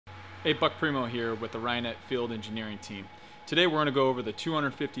Hey, Buck Primo here with the Ryonet Field Engineering Team. Today we're going to go over the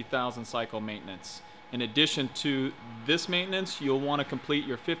 250,000 cycle maintenance. In addition to this maintenance, you'll want to complete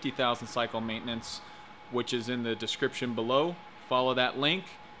your 50,000 cycle maintenance, which is in the description below. Follow that link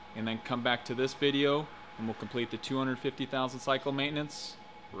and then come back to this video and we'll complete the 250,000 cycle maintenance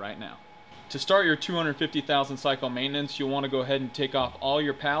right now. To start your 250,000 cycle maintenance, you'll want to go ahead and take off all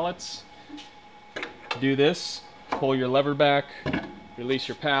your pallets. Do this, pull your lever back, release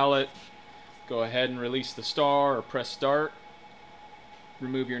your pallet, go ahead and release the star or press start.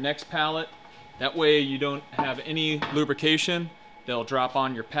 Remove your next pallet. That way you don't have any lubrication. They'll drop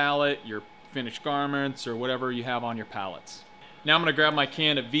on your pallet, your finished garments, or whatever you have on your pallets. Now I'm going to grab my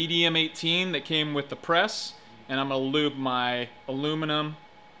can of VDM18 that came with the press, and I'm going to lube my aluminum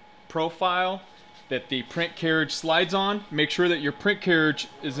profile that the print carriage slides on. Make sure that your print carriage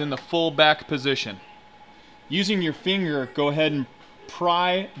is in the full back position. Using your finger, go ahead and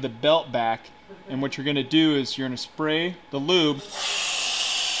pry the belt back, and what you're going to do is you're going to spray the lube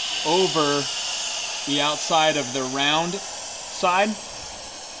over the outside of the round side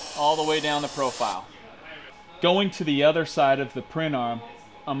all the way down the profile. Going to the other side of the print arm,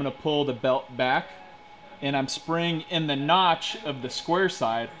 I'm going to pull the belt back and I'm spraying in the notch of the square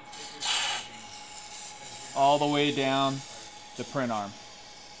side all the way down the print arm.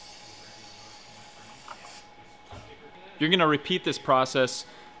 You're going to repeat this process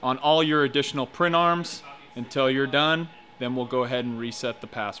on all your additional print arms until you're done. Then we'll go ahead and reset the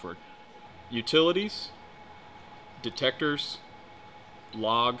password. Utilities, detectors,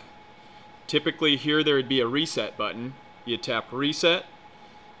 log. Typically here there would be a reset button. You tap reset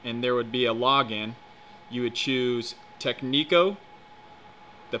and there would be a login. You would choose Technico.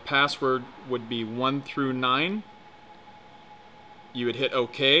 The password would be 1 through 9. You would hit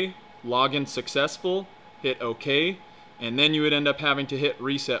OK, login successful, hit OK. And then you would end up having to hit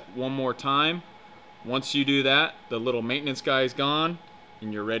reset one more time. Once you do that, the little maintenance guy is gone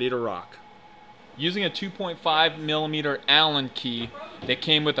and you're ready to rock. Using a 2.5mm Allen key that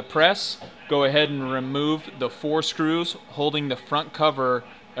came with the press, go ahead and remove the 4 screws holding the front cover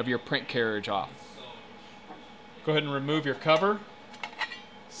of your print carriage off. Go ahead and remove your cover,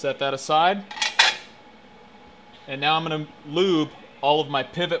 set that aside. And now I'm going to lube all of my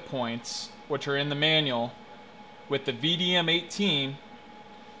pivot points, which are in the manual, with the VDM18,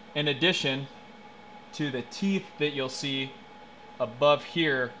 in addition to the teeth that you'll see above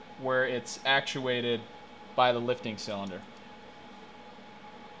here where it's actuated by the lifting cylinder.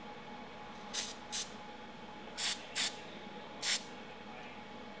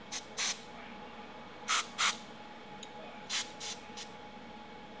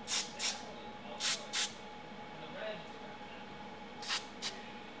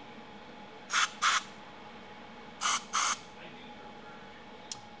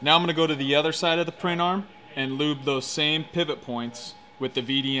 Now I'm going to go to the other side of the print arm and lube those same pivot points with the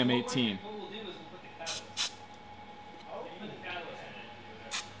VDM18.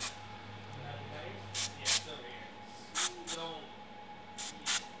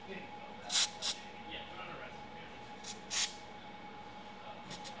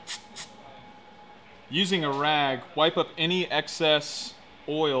 Using a rag, wipe up any excess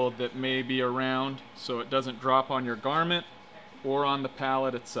oil that may be around so it doesn't drop on your garment or on the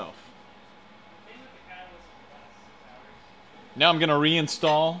pallet itself. Now I'm going to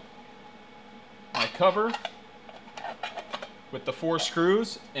reinstall my cover with the 4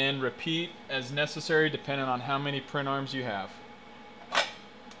 screws and repeat as necessary depending on how many print arms you have.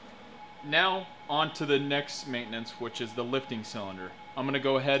 Now on to the next maintenance, which is the lifting cylinder. I'm going to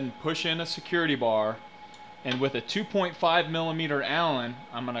go ahead and push in a security bar, and with a 2.5mm Allen,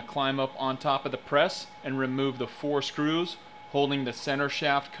 I'm going to climb up on top of the press and remove the 4 screws holding the center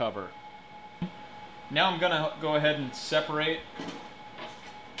shaft cover. Now I'm going to go ahead and separate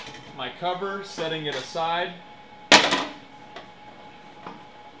my cover, setting it aside so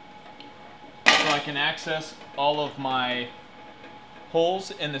I can access all of my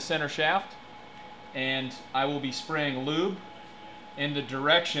holes in the center shaft, and I will be spraying lube in the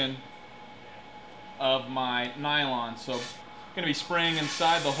direction of my nylon. So I'm going to be spraying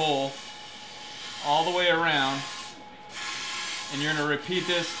inside the hole all the way around. And you're going to repeat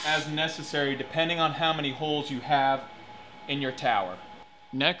this as necessary depending on how many holes you have in your tower.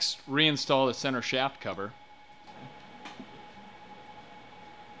 Next, reinstall the center shaft cover.